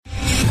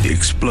The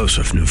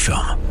explosive new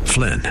film,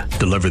 Flynn,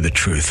 deliver the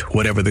truth,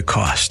 whatever the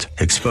cost,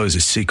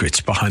 exposes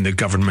secrets behind the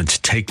government's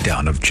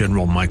takedown of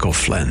General Michael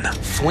Flynn.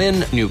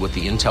 Flynn knew what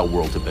the intel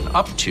world had been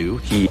up to.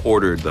 He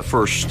ordered the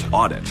first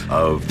audit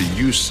of the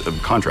use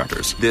of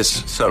contractors.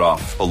 This set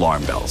off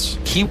alarm bells.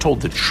 He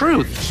told the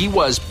truth. He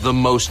was the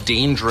most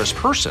dangerous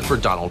person for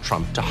Donald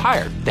Trump to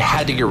hire. They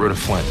had to get rid of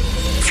Flynn.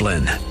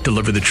 Flynn,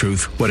 deliver the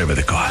truth, whatever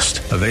the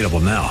cost. Available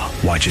now.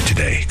 Watch it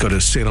today. Go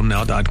to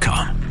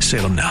salemnow.com.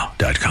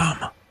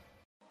 salemnow.com.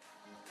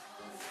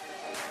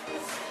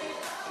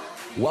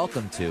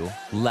 Welcome to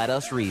Let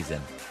Us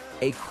Reason,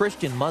 a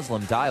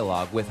Christian-Muslim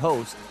dialogue with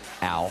host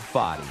Al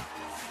Fadi.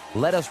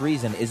 Let Us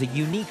Reason is a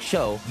unique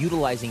show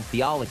utilizing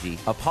theology,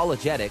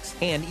 apologetics,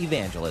 and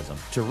evangelism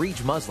to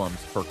reach Muslims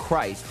for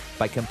Christ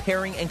by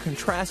comparing and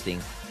contrasting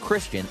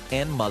Christian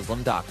and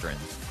Muslim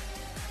doctrines.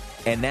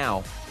 And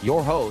now,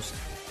 your host,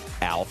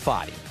 Al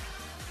Fadi.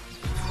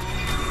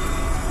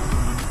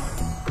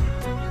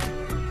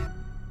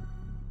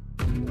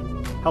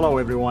 Hello,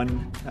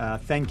 everyone.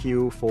 Thank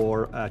you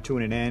for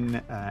tuning in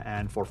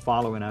and for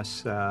following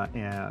us,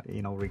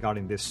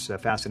 regarding this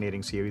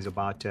fascinating series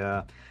about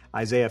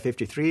Isaiah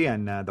 53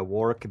 and the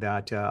work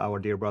that our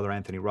dear brother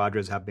Anthony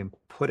Rogers have been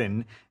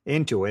putting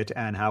into it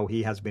and how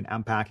he has been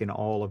unpacking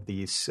all of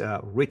these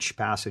rich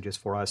passages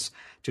for us.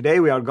 Today,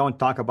 we are going to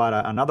talk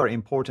about another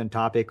important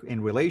topic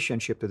in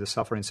relationship to the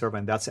suffering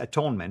servant, that's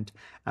atonement.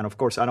 And of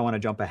course, I don't want to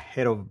jump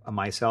ahead of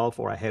myself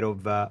or ahead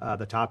of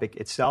the topic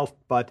itself,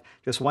 but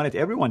just wanted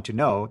everyone to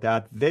know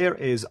that there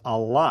is a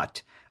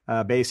lot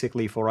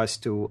basically for us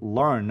to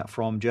learn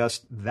from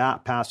just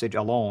that passage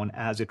alone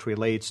as it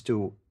relates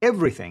to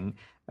everything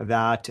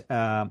that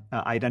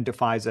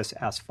identifies us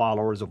as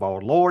followers of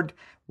our Lord,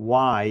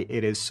 why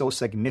it is so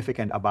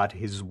significant about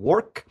his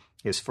work,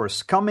 his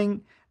first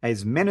coming,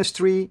 his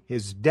ministry,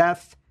 his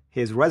death,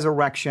 his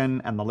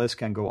resurrection, and the list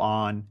can go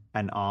on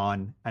and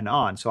on and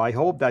on. So I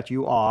hope that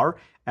you are,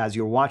 as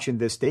you're watching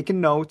this,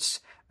 taking notes,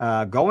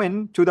 go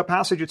into the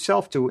passage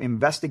itself to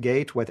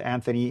investigate what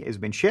Anthony has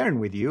been sharing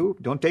with you.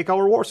 Don't take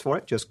our words for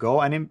it. Just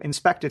go and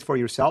inspect it for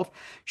yourself.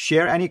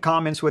 Share any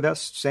comments with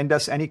us. Send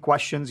us any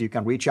questions. You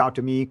can reach out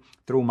to me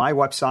through my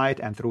website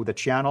and through the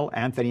channel.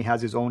 Anthony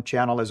has his own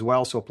channel as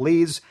well. So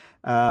please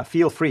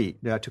feel free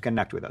to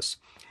connect with us.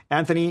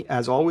 Anthony,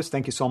 as always,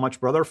 thank you so much,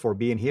 brother, for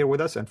being here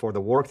with us and for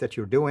the work that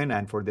you're doing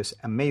and for this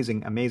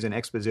amazing, amazing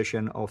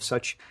exposition of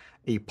such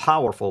a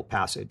powerful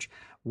passage.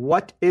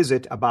 What is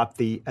it about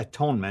the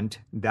atonement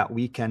that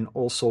we can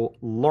also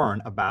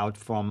learn about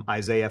from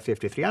Isaiah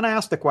 53? And I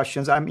ask the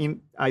questions. I mean,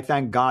 I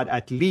thank God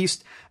at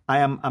least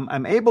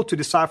I'm able to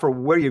decipher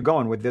where you're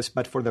going with this,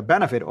 but for the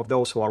benefit of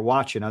those who are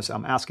watching us,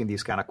 I'm asking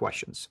these kind of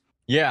questions.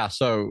 Yeah,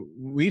 so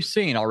we've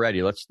seen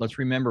already, let's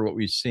remember what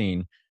we've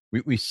seen.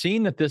 We've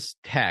seen that this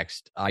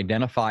text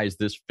identifies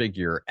this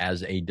figure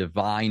as a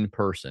divine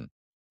person.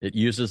 It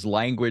uses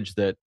language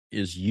that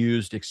is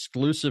used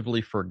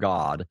exclusively for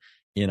God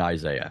in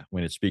Isaiah,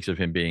 when it speaks of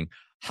him being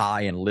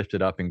high and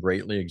lifted up and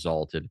greatly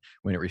exalted,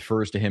 when it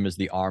refers to him as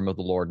the arm of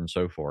the Lord and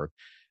so forth.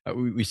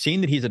 We've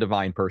seen that he's a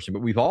divine person,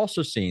 but we've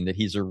also seen that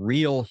he's a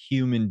real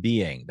human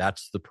being.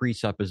 That's the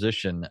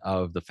presupposition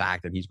of the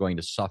fact that he's going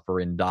to suffer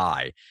and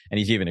die. And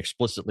he's even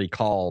explicitly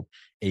called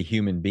a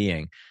human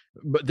being.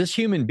 But this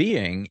human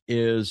being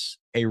is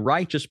a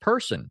righteous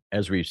person,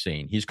 as we've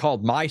seen. He's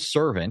called my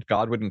servant.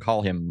 God wouldn't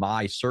call him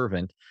my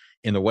servant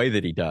in the way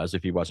that he does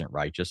if he wasn't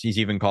righteous. He's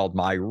even called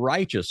my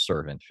righteous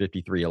servant,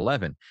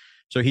 53:11.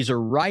 So he's a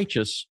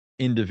righteous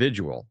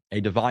individual,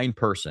 a divine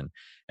person.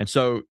 And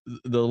so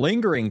the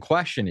lingering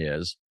question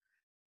is,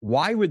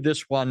 why would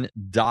this one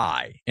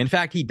die? In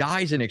fact, he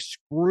dies an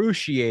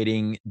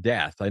excruciating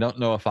death. I don't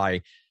know if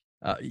I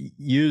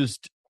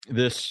used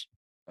this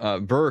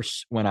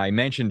verse when I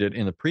mentioned it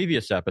in the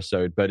previous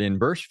episode, but in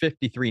verse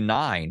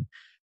 53:9,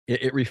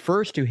 it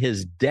refers to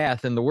his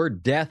death, and the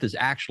word death is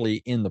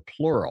actually in the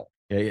plural.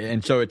 Okay?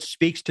 And so it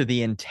speaks to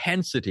the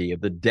intensity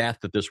of the death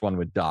that this one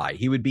would die.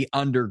 He would be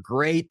under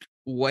great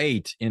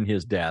weight in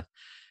his death,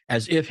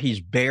 as if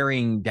he's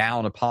bearing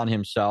down upon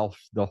himself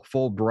the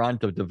full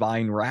brunt of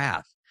divine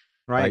wrath.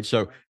 Right?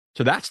 So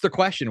that's the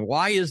question.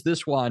 Why is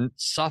this one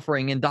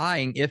suffering and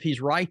dying if he's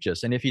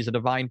righteous and if he's a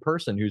divine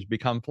person who's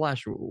become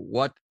flesh?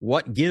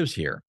 What gives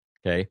here?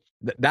 Okay,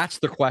 that's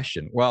the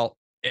question. Well,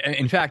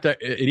 in fact,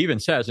 it even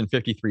says in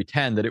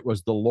 53:10 that it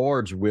was the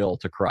Lord's will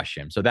to crush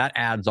him. So that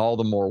adds all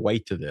the more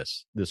weight to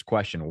this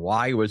question.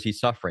 Why was he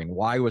suffering?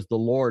 Why was the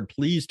Lord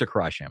pleased to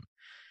crush him?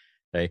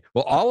 Okay.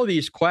 Well, all of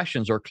these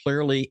questions are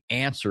clearly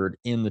answered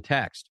in the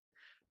text.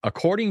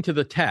 According to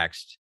the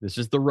text, this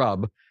is the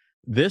rub,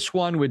 this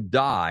one would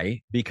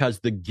die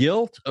because the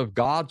guilt of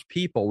God's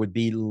people would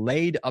be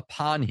laid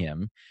upon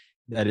him.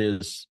 That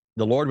is,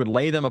 the Lord would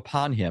lay them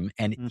upon him,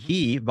 and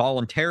he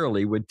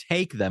voluntarily would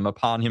take them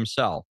upon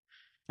himself.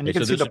 And you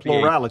can see the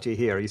plurality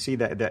here. You see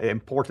the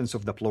importance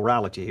of the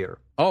plurality here.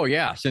 Oh,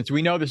 yeah. Since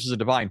we know this is a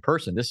divine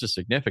person, this is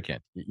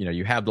significant. You know,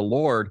 you have the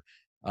Lord,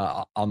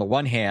 on the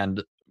one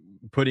hand,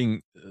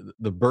 putting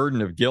the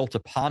burden of guilt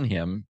upon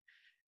him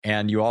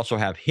And you also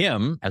have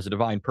him as a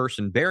divine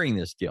person bearing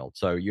this guilt.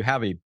 So you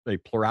have a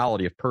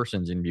plurality of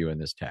persons in view in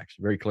this text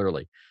very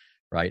clearly,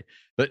 right?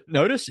 But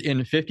notice in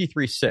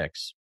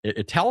 53:6,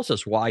 it tells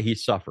us why he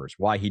suffers,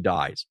 why he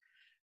dies.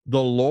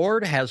 The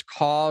Lord has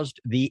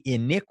caused the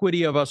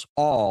iniquity of us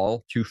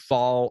all to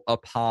fall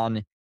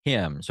upon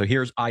him. So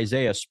here's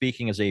Isaiah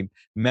speaking as a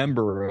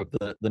member of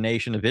the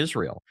nation of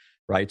Israel,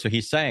 right? So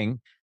he's saying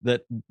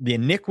that the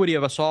iniquity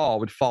of us all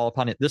would fall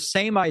upon it. This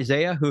same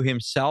Isaiah who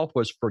himself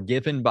was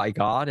forgiven by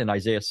God in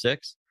Isaiah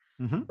 6,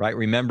 right?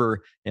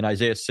 Remember in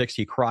Isaiah 6,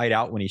 he cried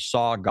out when he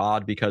saw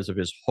God because of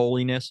his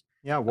holiness.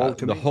 Yeah, woe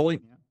to the me.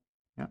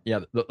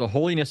 The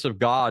holiness of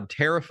God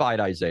terrified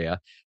Isaiah,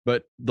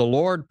 but the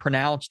Lord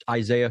pronounced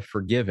Isaiah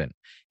forgiven.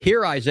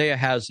 Here, Isaiah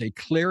has a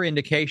clear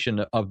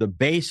indication of the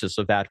basis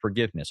of that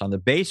forgiveness. On the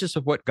basis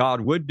of what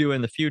God would do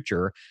in the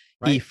future,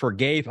 he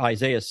forgave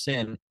Isaiah's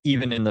sin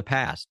even in the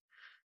past,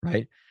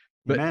 right?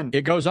 But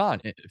it goes on.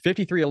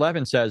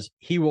 53:11 says,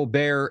 he will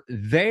bear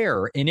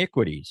their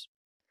iniquities.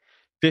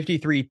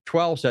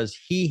 53:12 says,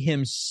 he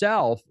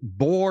himself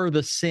bore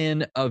the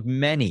sin of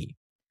many.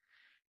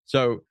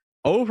 So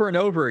over and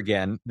over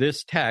again,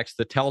 this text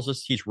that tells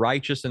us he's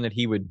righteous and that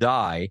he would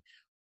die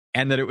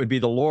and that it would be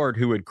the Lord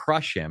who would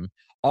crush him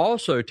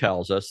also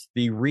tells us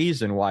the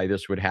reason why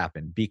this would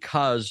happen,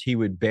 because he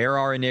would bear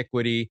our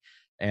iniquity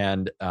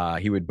and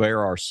he would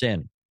bear our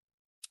sin.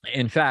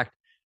 In fact,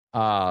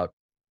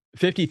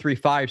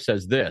 53:5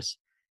 says this,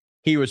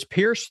 he was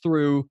pierced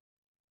through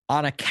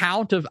on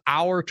account of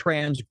our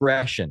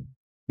transgression,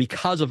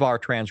 because of our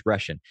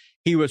transgression.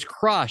 He was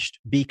crushed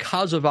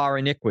because of our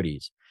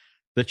iniquities.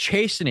 The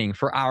chastening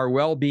for our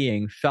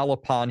well-being fell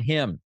upon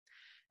him.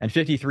 And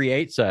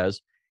 53:8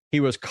 says, he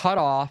was cut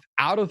off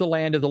out of the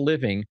land of the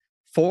living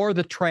for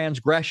the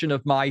transgression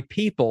of my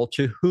people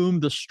to whom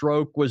the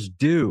stroke was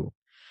due.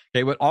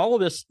 Okay, what all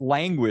of this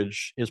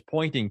language is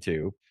pointing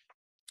to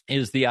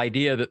is the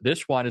idea that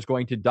this one is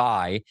going to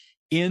die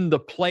in the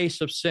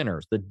place of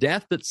sinners. The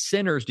death that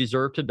sinners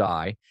deserve to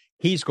die,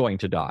 he's going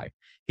to die.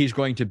 He's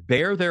going to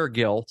bear their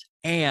guilt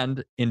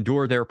and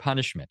endure their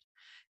punishment.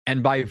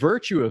 And by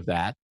virtue of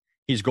that,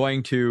 he's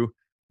going to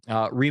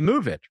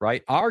remove it,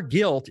 right? Our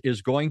guilt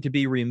is going to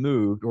be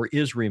removed, or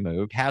is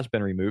removed, has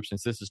been removed,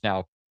 since this is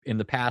now in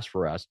the past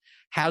for us,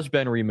 has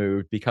been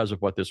removed because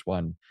of what this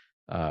one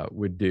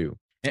would do.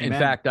 Amen. In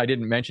fact, I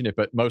didn't mention it,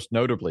 but most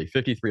notably,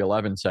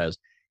 53:11 says,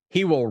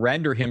 he will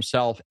render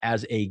himself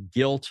as a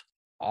guilt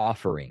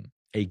offering,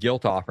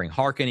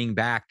 hearkening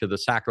back to the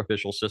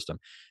sacrificial system.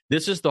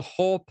 This is the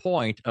whole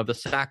point of the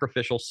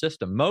sacrificial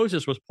system.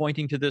 Moses was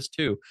pointing to this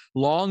too.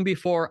 Long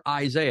before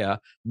Isaiah,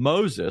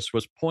 Moses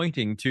was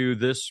pointing to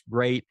this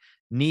great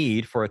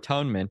need for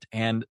atonement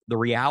and the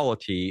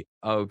reality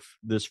of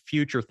this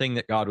future thing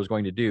that God was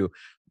going to do.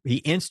 He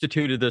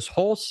instituted this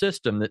whole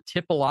system that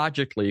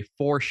typologically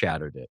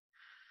foreshadowed it,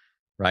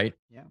 right?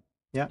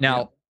 Yeah.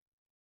 Now,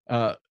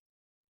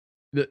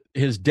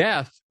 his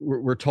death,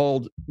 we're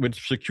told, would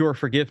secure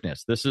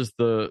forgiveness. This is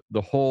the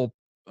whole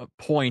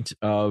point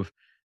of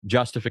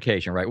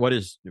justification, right? What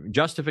is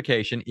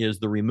justification? Is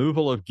the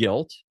removal of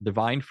guilt,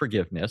 divine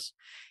forgiveness,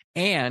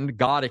 and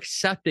God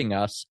accepting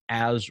us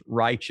as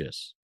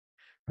righteous,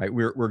 right?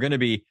 We're going to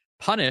be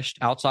punished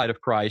outside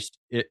of Christ,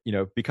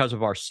 because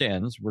of our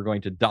sins. We're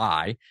going to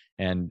die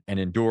and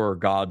endure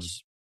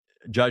God's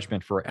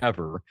judgment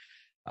forever.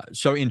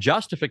 So in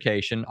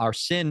justification, our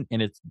sin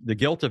and the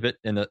guilt of it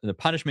and the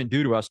punishment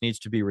due to us needs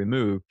to be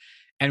removed.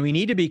 And we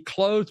need to be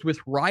clothed with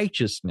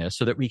righteousness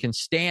so that we can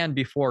stand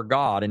before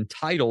God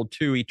entitled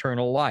to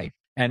eternal life.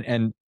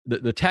 And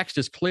the text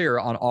is clear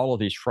on all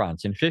of these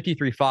fronts. In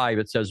 53:5,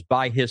 it says,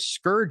 by his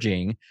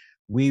scourging,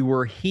 we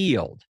were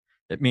healed.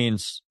 It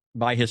means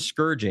by his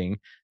scourging,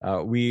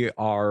 we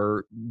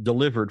are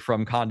delivered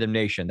from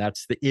condemnation.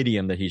 That's the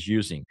idiom that he's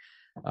using.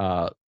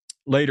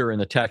 Later in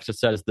the text, it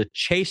says, the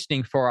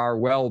chastening for our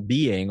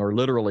well-being, or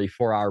literally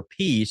for our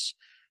peace,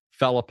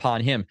 fell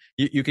upon him.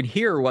 You can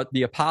hear what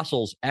the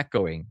apostle's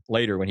echoing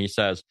later when he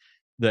says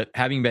that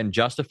having been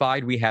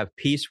justified, we have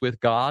peace with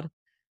God,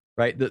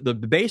 right? The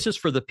basis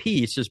for the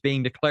peace is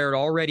being declared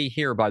already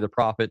here by the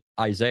prophet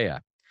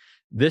Isaiah.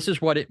 This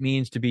is what it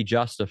means to be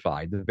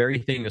justified, the very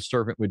thing the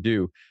servant would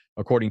do,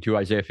 according to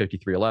Isaiah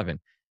 53:11.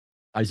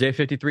 Isaiah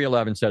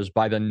 53:11 says,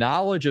 by the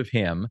knowledge of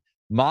him,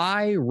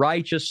 my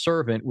righteous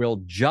servant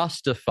will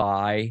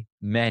justify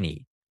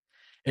many.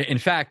 In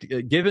fact,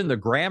 given the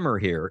grammar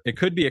here, it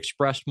could be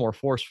expressed more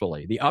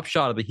forcefully. The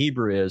upshot of the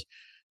Hebrew is,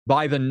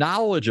 by the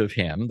knowledge of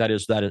him, that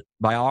is,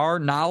 by our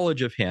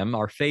knowledge of him,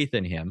 our faith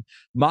in him,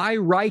 my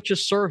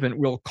righteous servant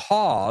will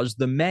cause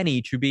the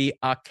many to be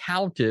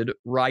accounted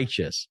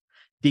righteous,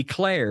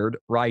 declared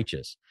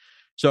righteous.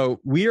 So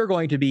we are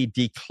going to be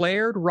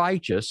declared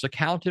righteous,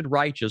 accounted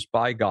righteous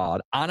by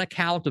God on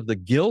account of the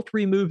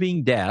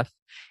guilt-removing death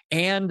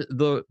and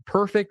the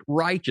perfect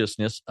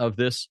righteousness of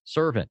this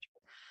servant.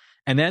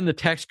 And then the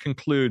text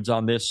concludes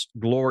on this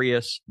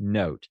glorious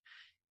note.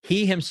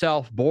 He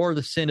himself bore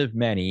the sin of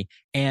many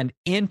and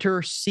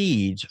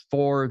intercedes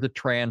for the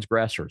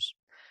transgressors.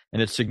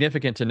 And it's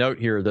significant to note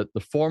here that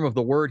the form of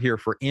the word here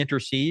for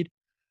intercede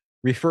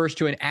refers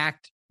to an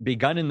act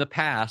begun in the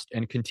past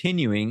and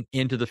continuing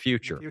into the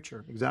future.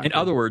 Exactly. In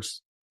other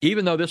words,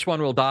 even though this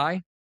one will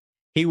die,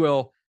 he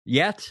will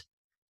yet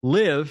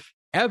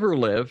ever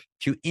live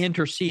to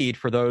intercede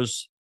for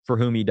those for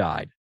whom he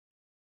died.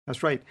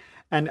 That's right.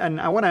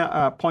 And I want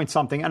to point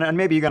something, and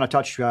maybe you're going to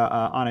touch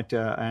on it,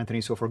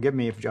 Anthony, so forgive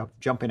me if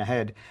jumping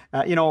ahead.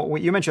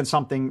 You mentioned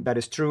something that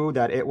is true,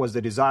 that it was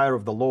the desire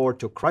of the Lord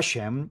to crush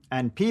him,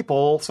 and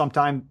people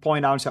sometimes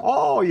point out and say,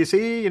 oh, you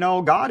see,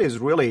 God is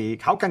really,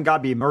 how can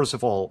God be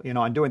merciful, in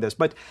doing this?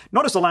 But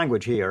notice the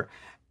language here.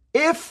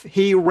 If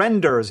he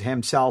renders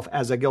himself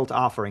as a guilt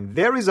offering,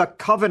 there is a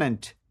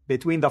covenant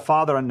between the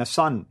Father and the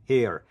Son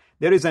here.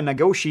 There is a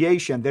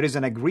negotiation. There is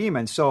an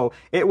agreement. So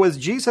it was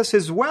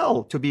Jesus'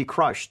 will to be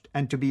crushed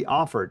and to be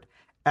offered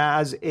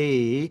as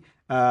a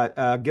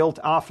guilt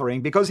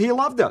offering because he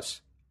loved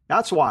us.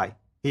 That's why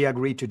he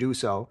agreed to do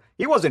so.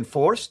 He wasn't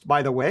forced,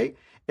 by the way.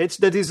 It's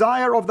the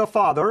desire of the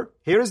Father.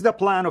 Here is the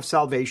plan of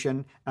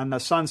salvation. And the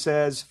Son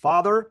says,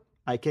 Father,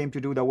 I came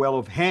to do the will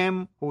of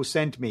him who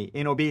sent me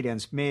in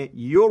obedience. May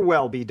your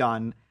will be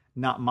done,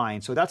 not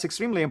mine. So that's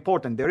extremely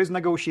important. There is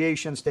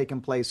negotiations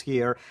taking place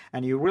here,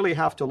 and you really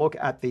have to look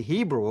at the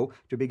Hebrew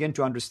to begin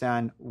to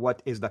understand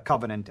what is the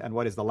covenant and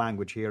what is the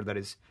language here that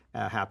is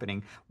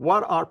happening.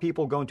 What are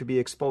people going to be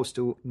exposed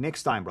to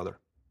next time, brother?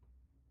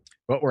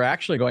 Well, we're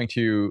actually going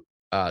to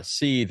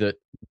see that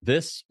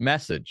this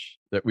message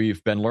that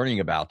we've been learning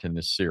about in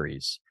this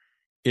series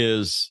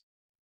is,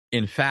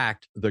 in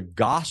fact, the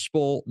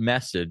gospel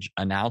message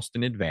announced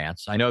in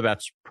advance. I know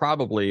that's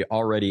probably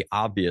already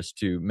obvious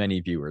to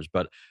many viewers,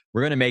 but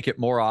we're going to make it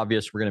more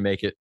obvious. We're going to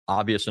make it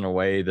obvious in a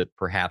way that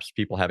perhaps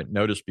people haven't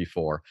noticed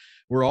before.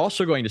 We're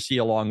also going to see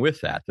along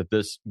with that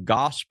this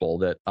gospel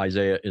that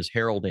Isaiah is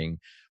heralding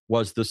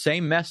was the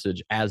same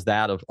message as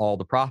that of all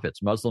the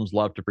prophets. Muslims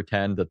love to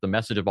pretend that the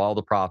message of all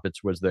the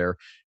prophets was their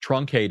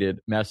truncated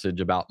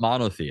message about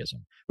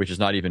monotheism, which is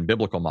not even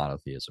biblical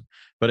monotheism.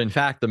 But in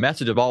fact, the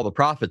message of all the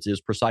prophets is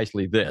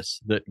precisely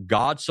this, that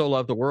God so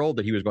loved the world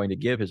that he was going to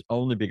give his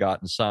only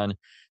begotten Son,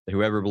 that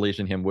whoever believes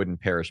in him wouldn't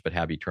perish but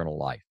have eternal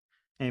life.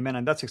 Amen.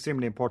 And that's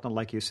extremely important,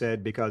 like you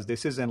said, because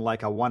this isn't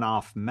like a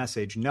one-off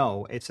message.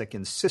 No, it's a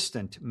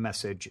consistent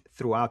message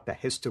throughout the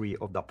history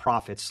of the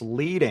prophets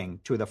leading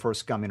to the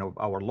first coming of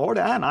our Lord.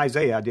 And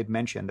Isaiah did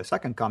mention the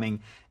second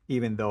coming,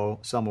 even though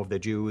some of the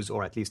Jews,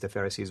 or at least the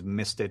Pharisees,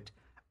 missed it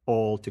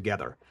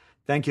altogether.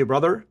 Thank you,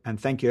 brother, and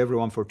thank you,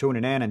 everyone, for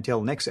tuning in.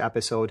 Until next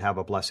episode, have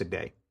a blessed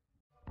day.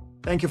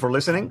 Thank you for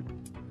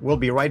listening. We'll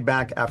be right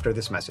back after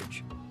this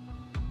message.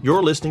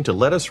 You're listening to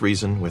Let Us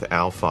Reason with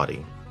Al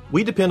Fadi.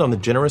 We depend on the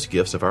generous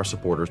gifts of our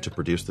supporters to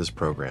produce this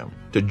program.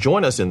 To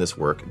join us in this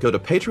work, go to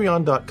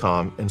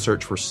patreon.com and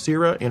search for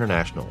CIRA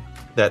International.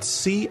 That's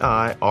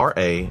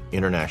CIRA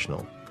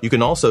International. You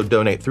can also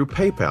donate through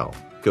PayPal.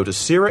 Go to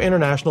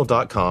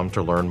CIRAInternational.com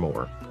to learn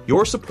more.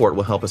 Your support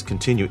will help us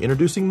continue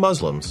introducing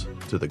Muslims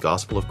to the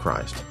gospel of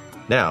Christ.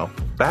 Now,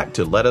 back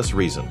to Let Us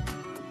Reason.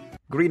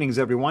 Greetings,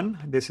 everyone.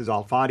 This is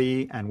Al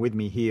Fadi, and with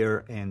me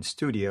here in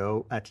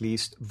studio, at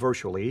least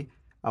virtually,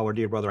 our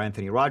dear brother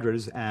Anthony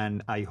Rogers,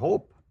 and I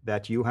hope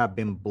that you have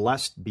been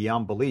blessed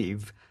beyond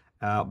belief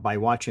by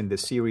watching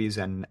this series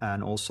and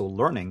also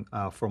learning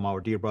from our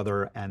dear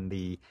brother and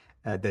the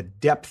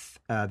depth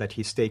that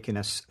he's taken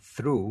us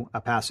through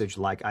a passage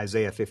like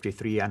Isaiah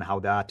 53 and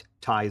how that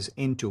ties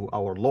into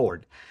our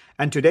Lord.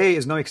 And today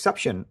is no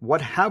exception.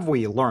 What have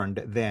we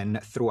learned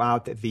then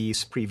throughout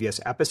these previous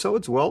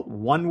episodes? Well,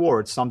 one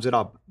word sums it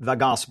up: the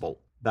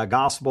gospel. The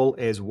gospel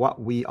is what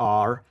we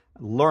are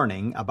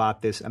learning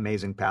about this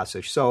amazing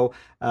passage. So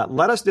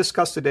let us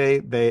discuss today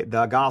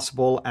the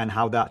gospel and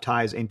how that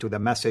ties into the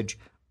message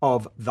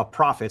of the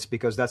prophets,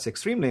 because that's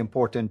extremely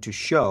important to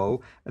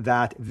show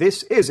that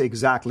this is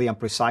exactly and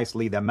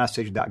precisely the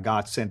message that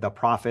God sent the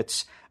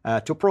prophets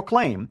to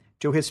proclaim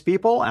to his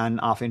people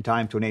and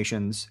oftentimes to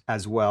nations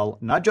as well,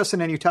 not just in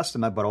the New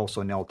Testament, but also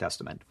in the Old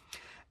Testament.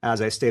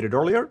 As I stated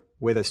earlier,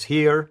 with us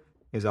here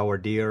is our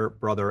dear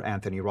brother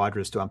Anthony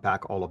Rogers to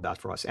unpack all of that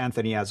for us.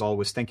 Anthony, as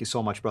always, thank you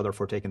so much, brother,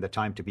 for taking the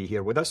time to be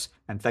here with us,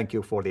 and thank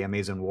you for the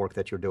amazing work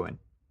that you're doing.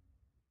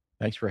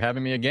 Thanks for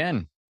having me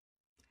again.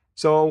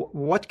 So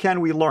what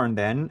can we learn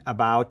then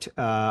about,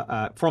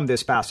 from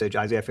this passage,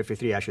 Isaiah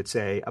 53, I should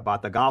say,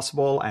 about the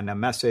gospel and the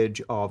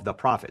message of the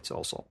prophets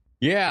also?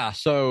 Yeah,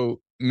 so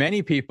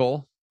many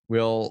people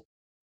will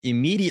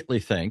immediately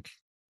think,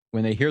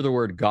 when they hear the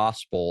word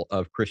gospel,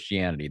 of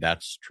Christianity.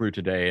 That's true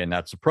today, and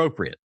that's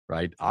appropriate,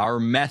 right? Our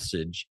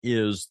message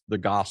is the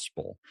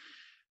gospel.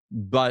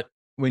 But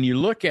when you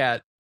look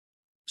at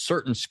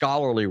certain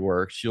scholarly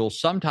works, you'll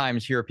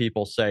sometimes hear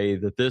people say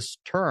that this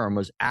term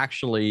was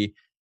actually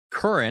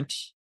current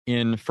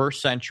in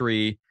first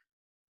century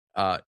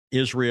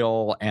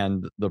Israel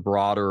and the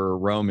broader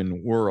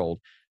Roman world.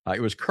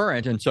 It was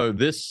current, and so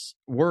this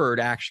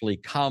word actually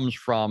comes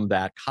from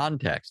that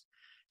context.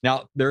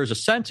 Now, there's a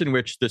sense in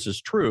which this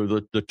is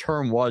true. The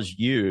term was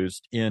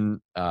used in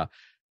the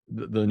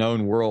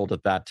known world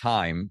at that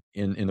time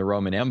in the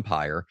Roman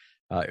Empire.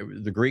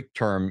 the Greek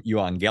term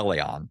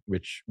euangelion,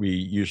 which we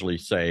usually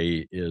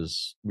say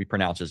we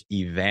pronounce as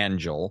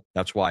evangel.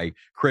 That's why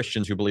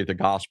Christians who believe the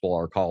gospel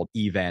are called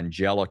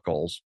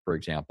evangelicals, for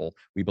example.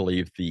 We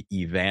believe the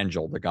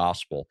evangel, the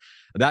gospel.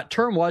 That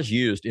term was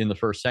used in the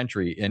first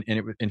century, and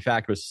it, in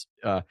fact, was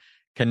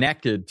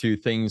connected to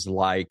things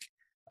like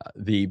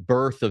the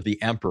birth of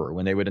the emperor.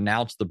 When they would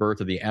announce the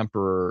birth of the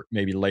emperor,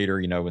 maybe later,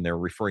 when they're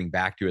referring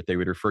back to it, they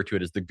would refer to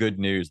it as the good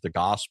news, the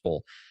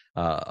gospel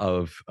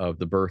of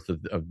the birth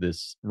of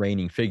this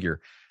reigning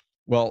figure.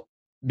 Well,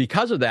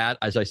 because of that,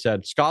 as I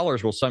said,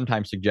 scholars will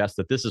sometimes suggest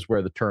that this is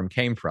where the term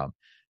came from,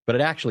 but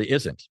it actually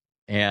isn't.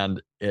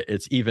 And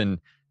it's even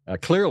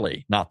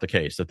clearly not the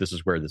case that this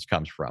is where this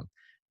comes from.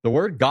 The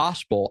word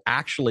gospel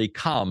actually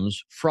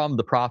comes from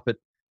the prophet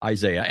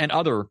Isaiah and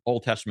other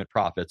Old Testament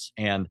prophets,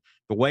 and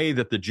the way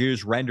that the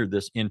Jews rendered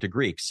this into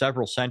Greek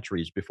several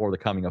centuries before the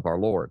coming of our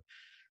Lord,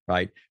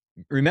 right?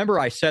 Remember,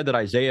 I said that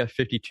Isaiah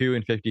 52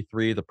 and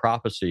 53, the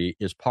prophecy,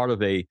 is part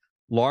of a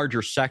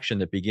larger section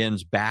that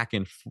begins back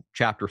in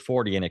chapter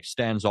 40 and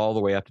extends all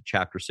the way up to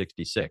chapter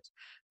 66.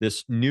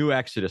 This new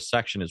Exodus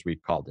section, as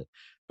we've called it.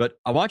 But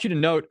I want you to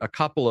note a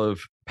couple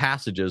of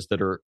passages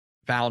that are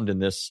found in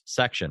this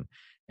section.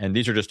 And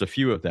these are just a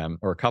few of them,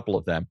 or a couple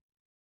of them.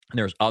 And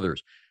there's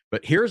others.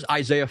 But here's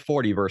Isaiah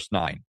 40, verse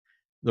 9.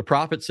 The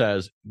prophet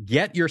says,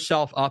 "Get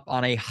yourself up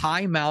on a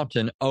high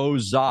mountain, O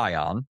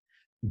Zion,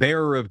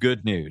 bearer of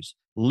good news.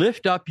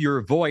 Lift up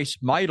your voice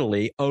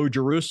mightily, O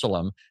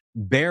Jerusalem,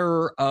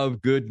 bearer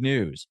of good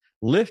news.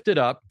 Lift it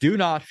up, do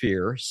not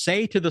fear.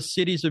 Say to the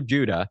cities of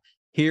Judah,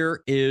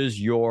 here is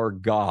your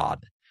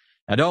God."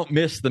 Now, don't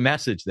miss the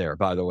message there,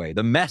 by the way.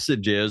 The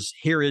message is,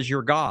 here is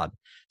your God.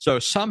 So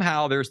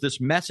somehow there's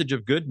this message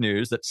of good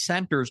news that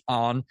centers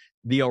on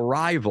the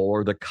arrival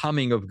or the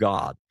coming of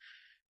God.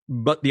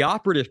 But the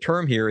operative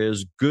term here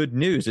is good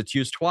news. It's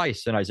used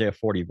twice in Isaiah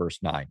 40, verse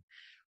 9.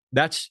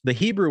 That's the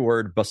Hebrew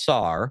word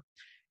basar.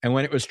 And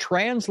when it was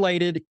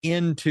translated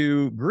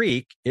into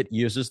Greek, it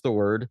uses the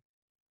word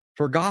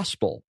for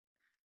gospel,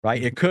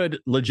 right? It could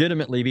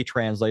legitimately be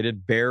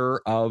translated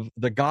bearer of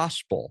the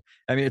gospel.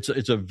 I mean,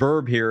 it's a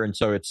verb here, and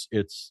so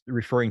it's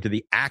referring to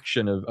the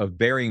action of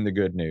bearing the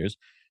good news.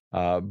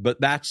 But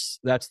that's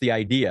the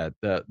idea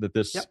that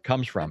this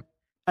comes from.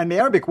 And the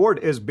Arabic word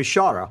is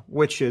bishara,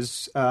 which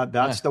is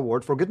that's the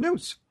word for good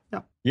news.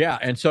 Yeah. Yeah.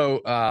 And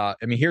so,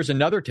 here's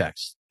another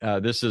text.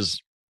 This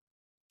is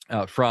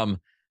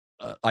from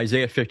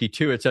Isaiah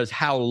 52. It says,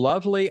 "How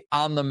lovely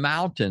on the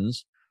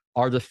mountains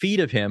are the feet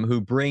of him who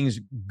brings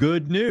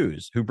good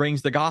news, who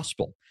brings the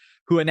gospel,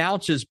 who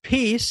announces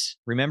peace."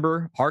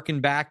 Remember, hearken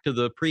back to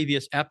the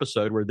previous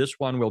episode where this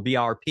one will be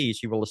our peace.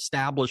 He will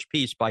establish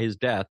peace by his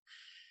death.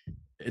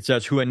 It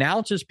says, "Who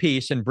announces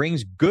peace and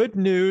brings good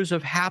news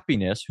of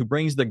happiness, who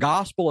brings the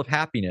gospel of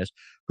happiness,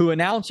 who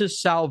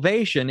announces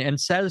salvation and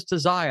says to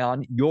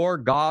Zion, your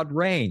God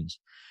reigns."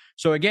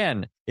 So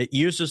again, it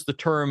uses the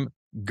term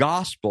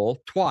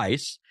gospel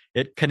twice.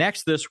 It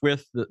connects this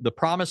with the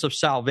promise of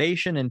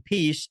salvation and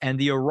peace and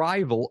the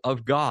arrival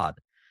of God.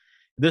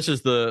 This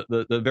is the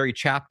very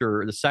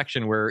chapter, the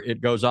section where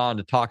it goes on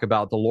to talk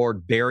about the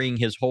Lord bearing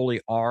his holy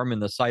arm in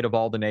the sight of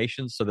all the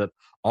nations so that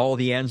all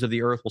the ends of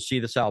the earth will see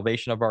the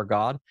salvation of our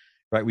God.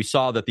 Right? We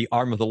saw that the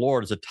arm of the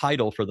Lord is a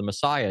title for the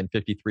Messiah in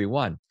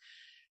 53:1.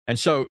 And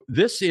so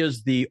this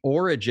is the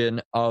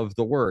origin of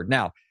the word.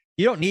 Now,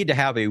 you don't need to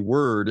have a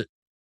word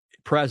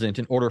present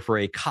in order for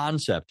a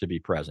concept to be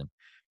present.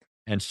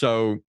 And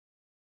so,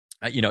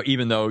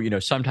 even though,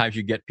 sometimes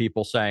you get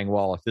people saying,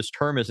 well, if this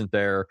term isn't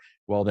there,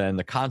 well, then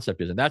the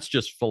concept isn't. That's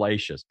just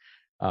fallacious.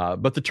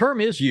 But the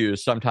term is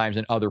used sometimes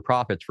in other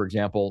prophets. For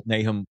example,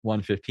 Nahum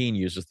 1:15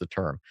 uses the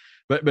term.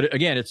 But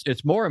again,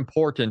 it's more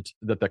important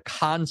that the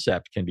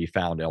concept can be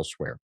found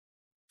elsewhere.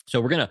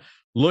 So we're going to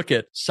look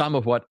at some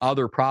of what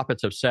other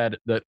prophets have said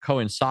that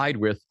coincide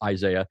with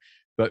Isaiah.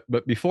 But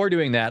before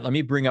doing that, let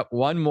me bring up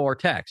one more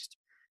text.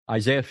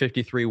 Isaiah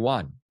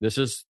 53:1. This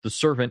is the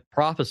servant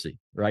prophecy,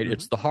 right? Mm-hmm.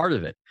 It's the heart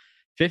of it.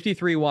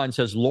 53:1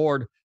 says,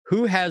 "Lord,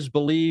 who has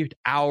believed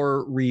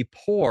our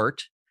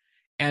report,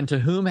 and to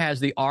whom has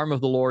the arm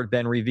of the Lord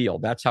been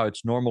revealed?" That's how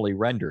it's normally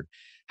rendered.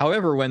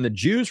 However, when the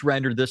Jews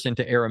rendered this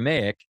into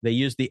Aramaic, they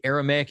used the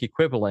Aramaic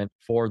equivalent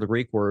for the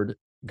Greek word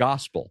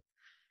gospel.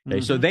 Okay,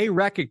 mm-hmm. So they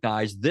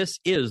recognize this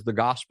is the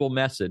gospel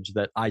message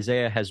that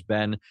Isaiah has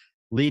been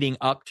leading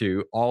up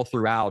to all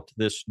throughout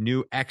this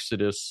new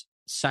Exodus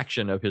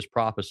section of his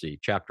prophecy,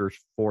 chapters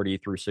 40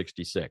 through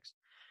 66.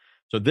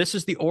 So this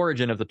is the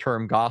origin of the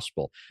term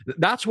gospel.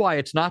 That's why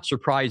it's not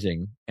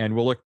surprising, and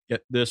we'll look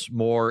at this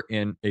more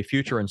in a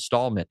future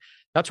installment.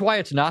 That's why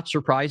it's not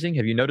surprising.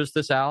 Have you noticed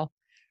this, Al?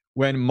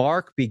 When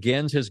Mark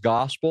begins his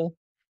gospel,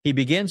 he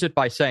begins it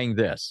by saying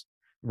this.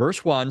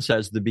 Verse 1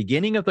 says, "The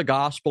beginning of the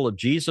gospel of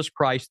Jesus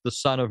Christ, the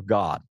Son of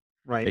God."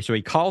 Right. Okay, so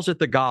he calls it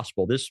the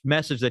gospel, this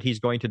message that he's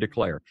going to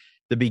declare.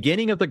 The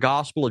beginning of the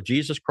gospel of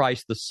Jesus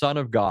Christ, the Son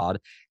of God,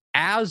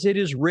 as it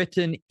is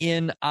written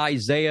in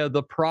Isaiah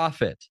the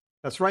prophet.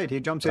 That's right. He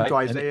jumps into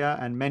Isaiah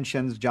and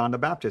mentions John the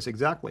Baptist.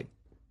 Exactly.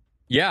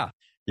 Yeah.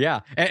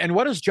 And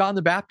what does John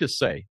the Baptist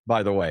say,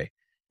 by the way?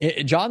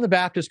 John the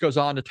Baptist goes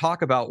on to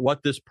talk about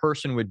what this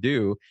person would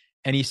do.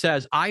 And he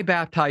says, I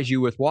baptize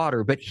you with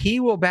water, but he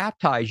will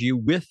baptize you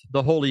with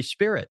the Holy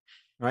Spirit.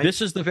 Right.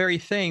 This is the very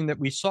thing that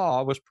we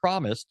saw was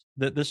promised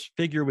that this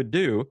figure would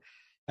do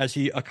as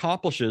he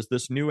accomplishes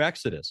this new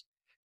Exodus.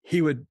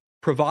 He would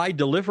provide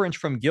deliverance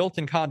from guilt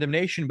and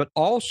condemnation, but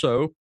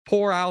also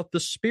pour out the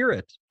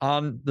Spirit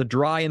on the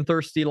dry and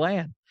thirsty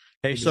land.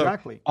 Okay,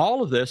 exactly. So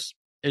all of this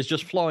is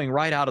just flowing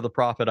right out of the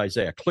prophet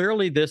Isaiah.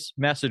 Clearly, this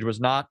message was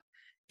not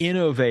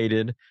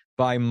innovated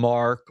by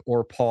Mark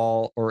or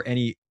Paul or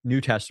any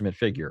New Testament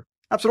figure.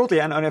 Absolutely.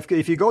 And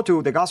if you go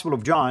to the Gospel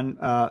of John,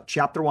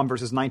 chapter 1,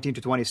 verses 19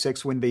 to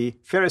 26, when the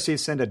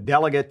Pharisees send a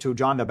delegate to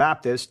John the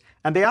Baptist,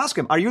 and they ask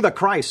him, are you the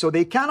Christ? So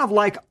they kind of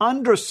like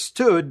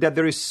understood that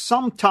there is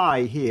some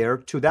tie here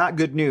to that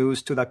good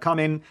news, to the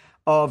coming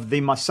of the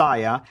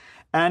Messiah.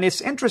 And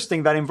it's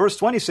interesting that in verse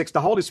 26,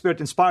 the Holy Spirit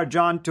inspired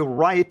John to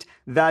write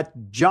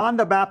that John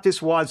the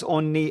Baptist was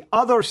on the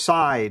other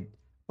side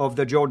of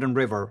the Jordan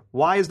River.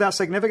 Why is that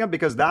significant?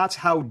 Because that's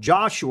how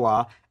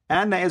Joshua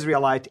and the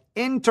Israelite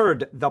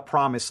entered the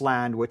promised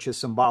land, which is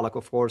symbolic,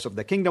 of course, of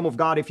the kingdom of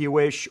God, if you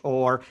wish,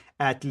 or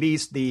at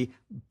least the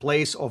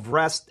place of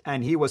rest.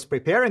 And he was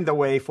preparing the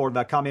way for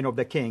the coming of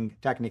the king,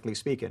 technically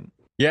speaking.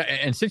 Yeah,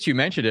 and since you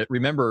mentioned it,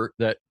 remember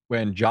that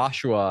when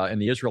Joshua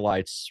and the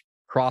Israelites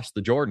crossed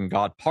the Jordan,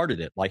 God parted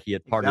it like he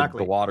had parted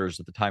the waters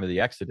at the time of the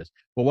Exodus.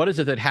 Well, what is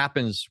it that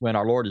happens when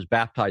our Lord is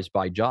baptized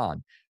by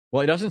John?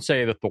 Well, it doesn't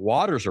say that the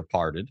waters are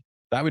parted.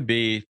 That would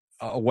be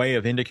a way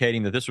of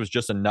indicating that this was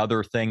just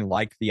another thing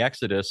like the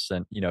Exodus,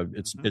 and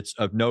it's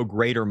of no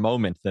greater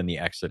moment than the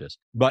Exodus.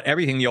 But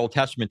everything the Old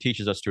Testament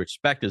teaches us to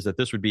expect is that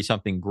this would be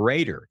something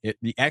greater.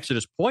 The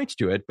Exodus points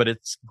to it, but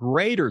it's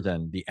greater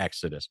than the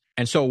Exodus.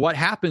 And so what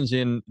happens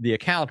in the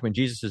account when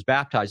Jesus is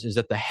baptized is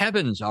that the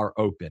heavens are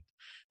opened.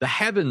 The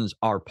heavens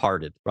are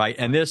parted, right?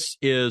 And this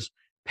is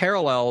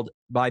paralleled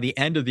by the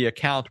end of the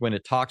account when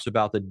it talks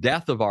about the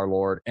death of our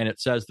Lord, and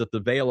it says that the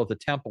veil of the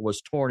temple was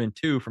torn in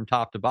two from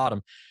top to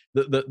bottom.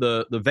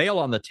 The veil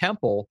on the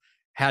temple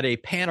had a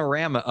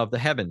panorama of the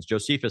heavens.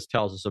 Josephus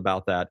tells us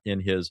about that in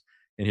his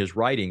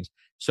writings.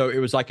 So it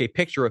was like a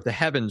picture of the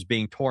heavens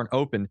being torn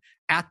open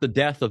at the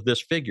death of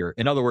this figure.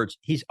 In other words,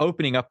 he's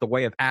opening up the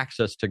way of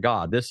access to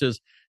God. This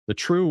is the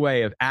true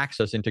way of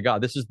access into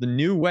God. This is the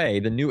new way,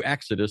 the new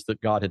Exodus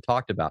that God had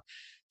talked about.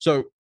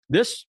 So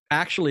this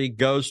actually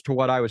goes to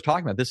what I was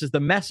talking about. This is the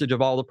message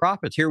of all the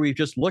prophets. Here we've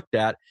just looked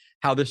at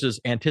how this is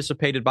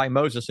anticipated by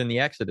Moses in the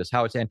Exodus,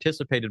 how it's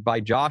anticipated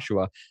by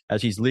Joshua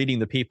as he's leading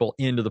the people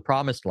into the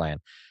promised land.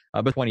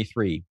 But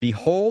 23,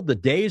 behold, the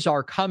days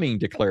are coming,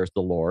 declares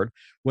the Lord,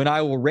 when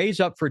I will raise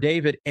up for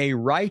David a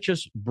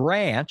righteous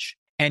branch,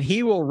 and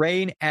he will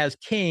reign as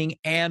king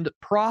and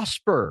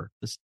prosper.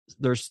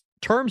 There's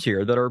terms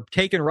here that are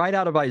taken right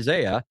out of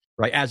Isaiah,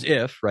 right? As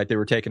if, right, they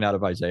were taken out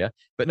of Isaiah.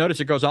 But notice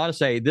it goes on to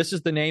say, this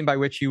is the name by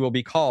which he will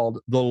be called,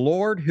 the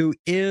Lord who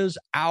is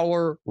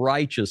our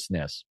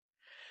righteousness.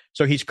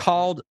 So he's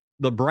called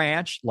the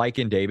branch, like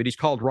in David. He's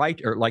called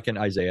like in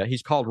Isaiah.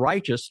 He's called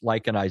righteous,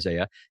 like in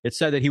Isaiah. It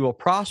said that he will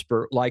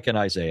prosper, like in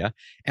Isaiah.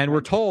 And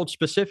we're told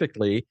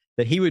specifically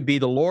that he would be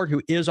the Lord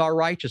who is our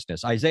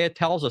righteousness. Isaiah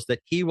tells us that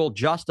he will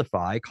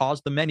justify,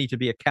 cause the many to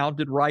be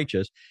accounted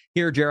righteous.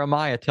 Here,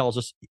 Jeremiah tells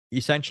us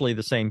essentially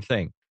the same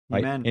thing.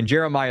 Right? Amen. In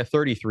Jeremiah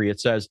 33, it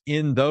says,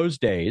 in those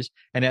days,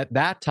 and at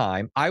that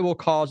time, I will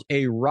cause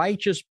a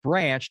righteous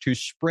branch to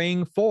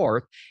spring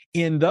forth.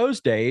 In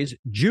those days,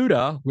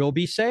 Judah will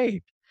be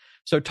saved.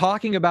 So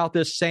talking about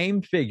this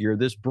same figure,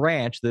 this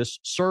branch, this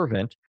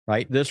servant,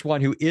 right, this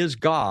one who is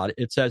God,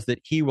 it says that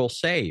he will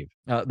save.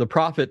 The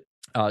prophet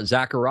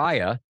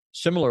Zechariah,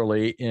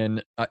 similarly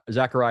in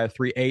Zechariah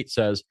 3:8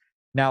 says,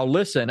 now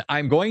listen,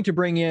 I'm going to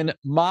bring in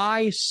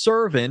my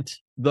servant,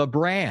 the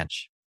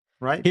branch.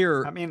 Right.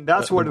 Here, I mean,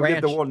 that's where we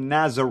get the word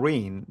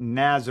Nazarene.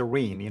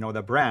 Nazarene,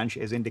 the branch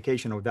is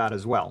indication of that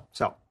as well.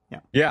 So,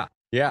 yeah.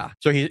 Yeah.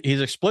 So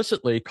he's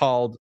explicitly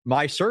called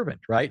my servant,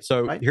 right?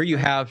 So here you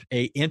have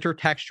a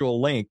intertextual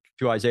link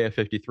to Isaiah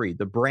 53.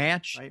 The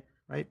branch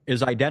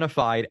is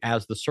identified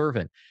as the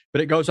servant.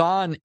 But it goes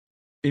on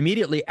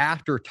immediately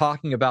after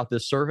talking about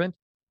this servant,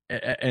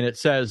 and it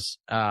says,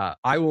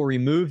 I will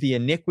remove the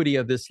iniquity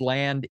of this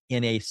land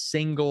in a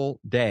single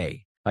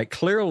day. Like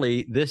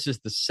clearly, this is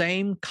the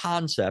same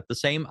concept, the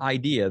same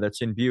idea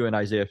that's in view in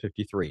Isaiah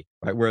 53,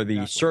 right? Where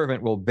the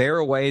servant will bear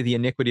away the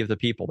iniquity of the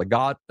people.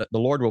 The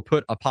Lord will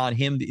put upon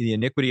him the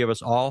iniquity of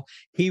us all.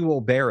 He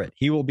will bear it.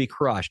 He will be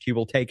crushed. He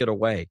will take it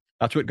away.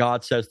 That's what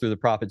God says through the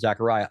prophet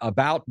Zechariah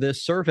about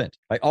this servant.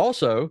 Right?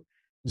 Also,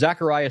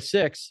 Zechariah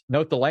 6,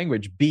 note the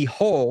language,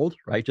 behold,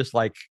 right? Just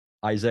like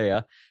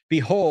Isaiah,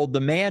 behold, the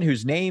man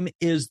whose name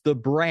is the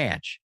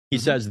branch. He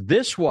says,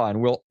 this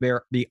one will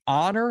bear the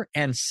honor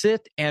and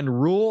sit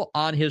and rule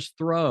on his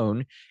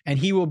throne, and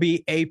he will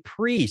be a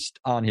priest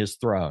on his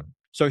throne.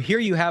 So here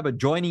you have a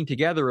joining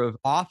together of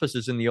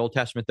offices in the Old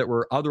Testament that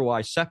were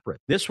otherwise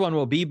separate. This one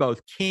will be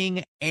both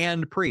king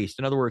and priest.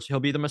 In other words, he'll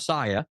be the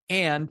Messiah,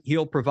 and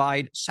he'll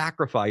provide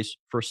sacrifice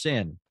for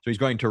sin. So he's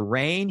going to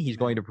reign, he's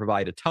going to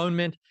provide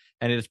atonement,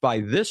 and it is by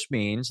this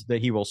means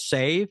that he will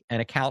save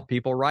and account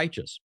people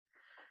righteous.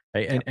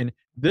 Okay? And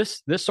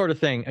this sort of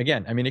thing,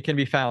 again, I mean, it can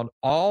be found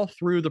all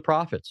through the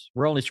prophets.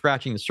 We're only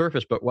scratching the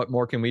surface, but what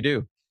more can we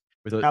do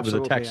with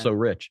a text so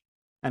rich?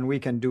 And we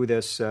can do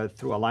this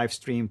through a live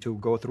stream to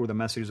go through the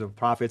messages of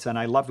prophets. And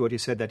I loved what he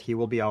said, that he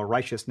will be our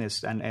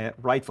righteousness, and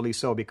rightfully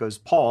so, because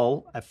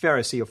Paul, a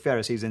Pharisee of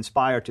Pharisees,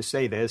 inspired to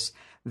say this,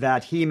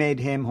 that he made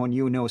him who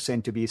knew no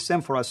sin to be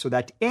sin for us, so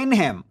that in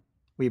him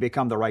we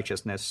become the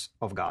righteousness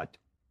of God.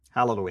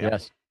 Hallelujah.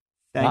 Yes.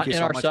 Thank you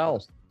so much. Not in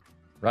ourselves.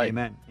 Right.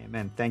 Amen.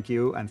 Amen. Thank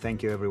you, and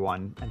thank you,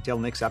 everyone. Until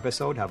next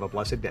episode, have a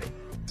blessed day.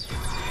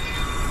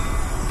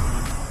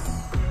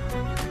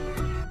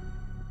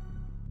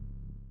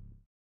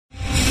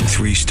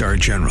 Three-star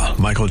General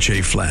Michael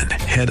J. Flynn,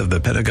 head of the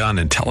Pentagon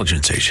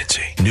Intelligence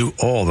Agency, knew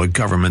all the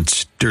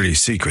government's dirty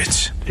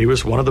secrets. He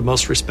was one of the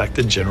most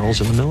respected generals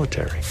in the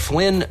military.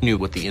 Flynn knew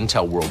what the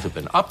intel world had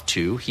been up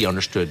to. He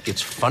understood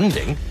its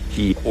funding.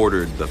 He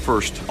ordered the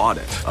first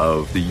audit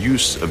of the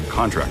use of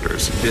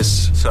contractors.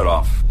 This set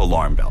off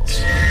alarm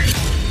bells.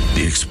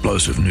 The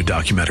explosive new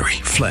documentary,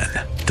 Flynn,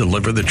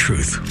 Deliver the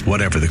Truth,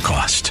 Whatever the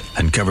Cost,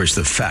 uncovers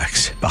the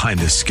facts behind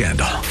this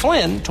scandal.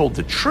 Flynn told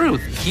the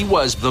truth. He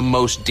was the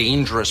most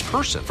dangerous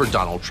person for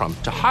Donald Trump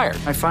to hire.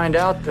 I find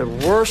out the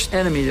worst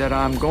enemy that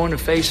I'm going to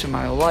face in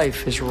my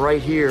life is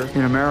right here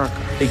in America.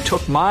 They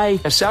took my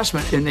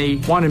assessment and they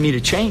wanted me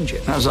to change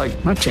it. And I was like,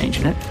 I'm not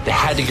changing it. They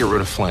had to get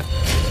rid of Flynn.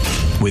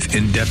 With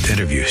in-depth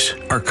interviews,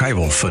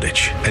 archival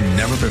footage, and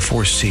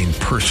never-before-seen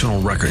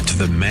personal records of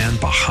the man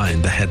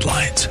behind the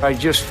headlines. I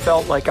just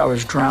felt like I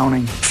was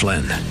drowning.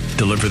 Flynn,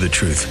 Deliver the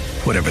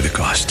Truth, Whatever the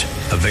Cost.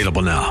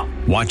 Available now.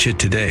 Watch it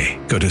today.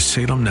 Go to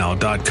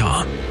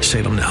salemnow.com.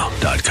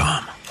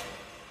 salemnow.com.